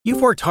You've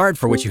worked hard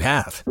for what you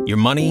have. Your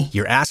money,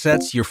 your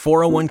assets, your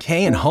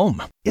 401k, and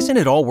home. Isn't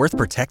it all worth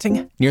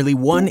protecting? Nearly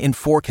 1 in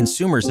 4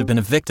 consumers have been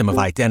a victim of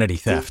identity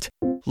theft.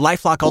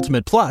 LifeLock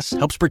Ultimate Plus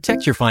helps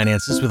protect your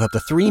finances with up to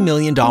 $3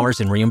 million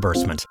in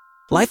reimbursement.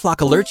 LifeLock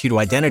alerts you to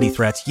identity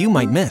threats you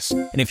might miss.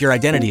 And if your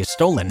identity is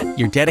stolen,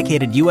 your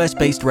dedicated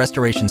U.S.-based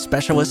restoration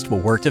specialist will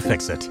work to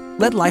fix it.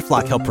 Let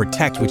LifeLock help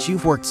protect what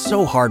you've worked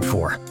so hard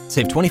for.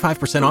 Save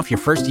 25% off your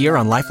first year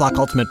on LifeLock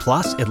Ultimate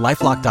Plus at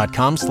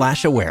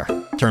LifeLock.com/aware.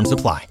 Terms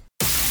apply.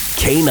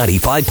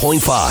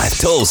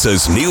 K95.5,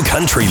 Tulsa's new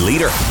country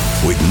leader.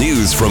 With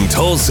news from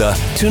Tulsa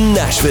to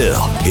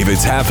Nashville. If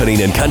it's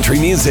happening in country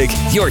music,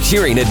 you're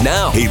hearing it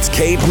now. It's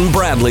Cait and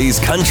Bradley's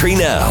Country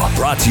Now.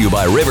 Brought to you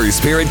by River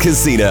Spirit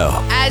Casino.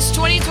 As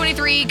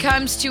 2023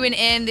 comes to an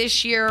end,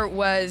 this year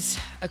was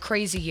a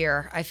crazy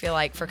year, I feel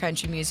like, for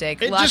country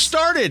music. It just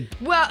started.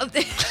 Well,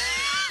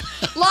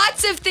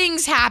 lots of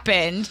things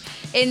happened.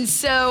 And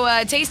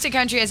so Taste of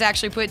Country has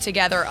actually put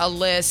together a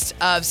list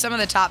of some of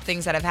the top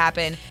things that have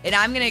happened. And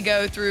I'm going to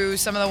go through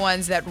some of the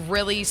ones that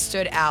really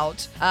stood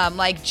out.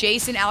 Like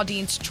Jason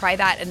Aldean's Try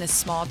That in a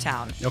Small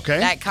Town. Okay.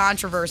 That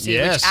controversy,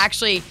 which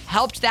actually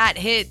helped that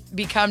hit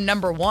become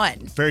number one.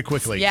 Very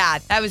quickly. Yeah,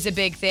 that was a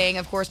big thing.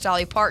 Of course,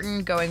 Dolly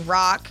Parton going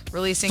rock,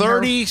 releasing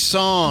 30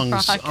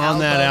 songs on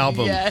that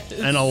album. Yes.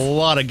 And a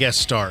lot of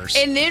guest stars.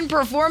 And then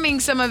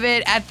performing some of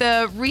it at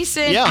the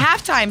recent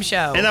halftime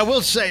show. And I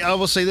will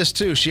say this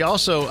too. She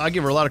also, I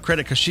give her a lot of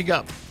credit because she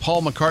got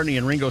Paul McCartney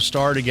and Ringo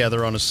Starr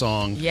together on a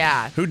song.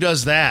 Yeah. Who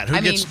does that?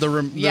 Who gets the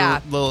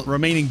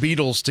remaining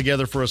Beatles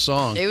together for a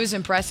song? It was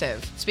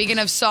impressive. Speaking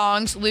of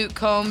songs, Luke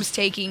Combs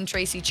taking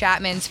Tracy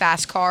Chapman's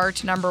Fast Car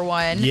to number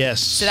one. Yes.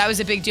 So that was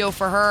a big deal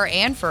for her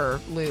and for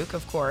Luke,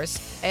 of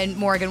course. And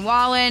Morgan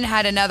Wallen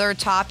had another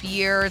top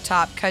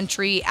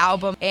country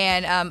album.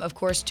 And, of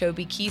course,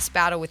 Toby Keith's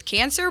battle with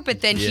cancer,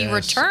 but then he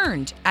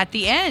returned at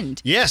the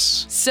end.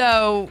 Yes.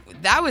 So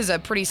that was a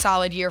pretty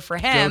solid year for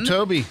him. Go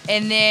Toby.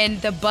 And then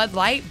the Bud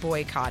Light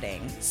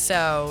boycotting.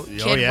 So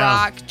Kid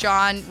Rock,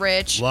 John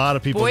Rich, a lot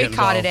of people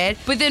boycotted it.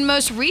 But then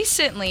most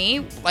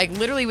recently, like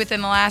literally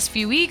within the last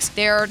few weeks,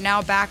 they're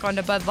now back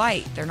onto Bud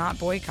Light. They're not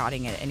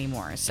boycotting it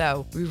anymore.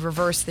 So we've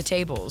reversed the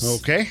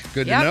tables. Okay.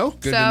 Good to know.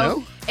 Good to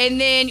know.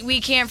 And then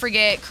we can't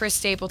forget Chris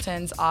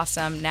Stapleton's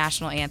awesome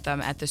national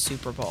anthem at the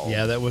Super Bowl.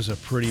 Yeah, that was a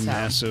pretty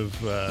massive.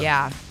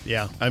 Yeah.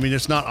 I mean,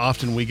 it's not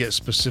often we get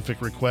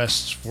specific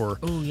requests for.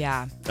 Oh,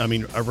 yeah. I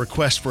mean, a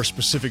request for a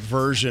specific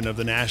version of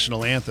the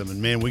national anthem.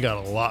 And man, we got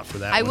a lot for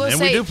that one. And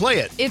say, we do play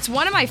it. It's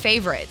one of my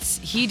favorites.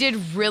 He did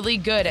really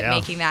good at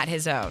making that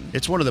his own.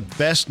 It's one of the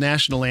best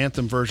national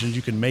anthem versions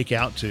you can make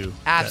out to.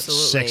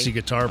 Absolutely. That sexy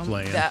guitar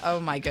playing. Oh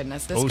my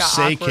goodness. This got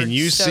awkward can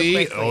you so see?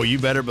 quickly. Oh, you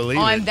better believe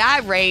it. On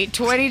that rate,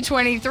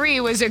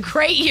 2023 was a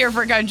great year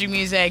for country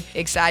music.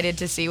 Excited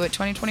to see what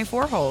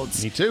 2024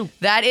 holds. Me too.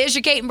 That is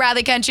your Cait and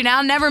Bradley Country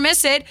Now. Never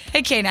miss it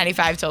at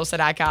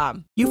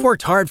K95Tulsa.com. You've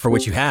worked hard for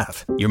what you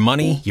have. Your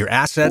money, your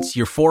assets,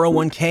 your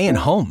 401k, and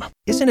home.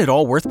 Isn't it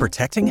all worth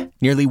protecting?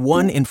 Nearly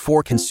 1 in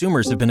 4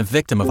 consumers have been a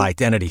victim of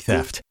identity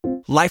theft.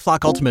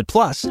 LifeLock Ultimate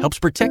Plus helps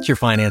protect your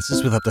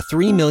finances with up to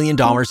 $3 million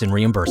in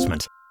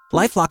reimbursement.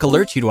 LifeLock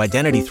alerts you to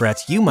identity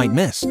threats you might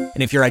miss. And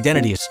if your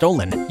identity is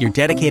stolen, your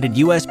dedicated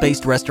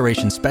U.S.-based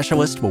restoration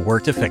specialist will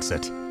work to fix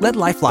it. Let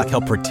LifeLock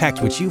help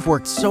protect what you've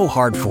worked so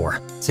hard for.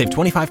 Save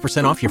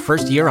 25% off your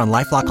first year on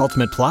LifeLock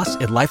Ultimate Plus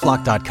at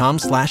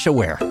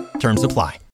LifeLock.com/aware. Terms apply.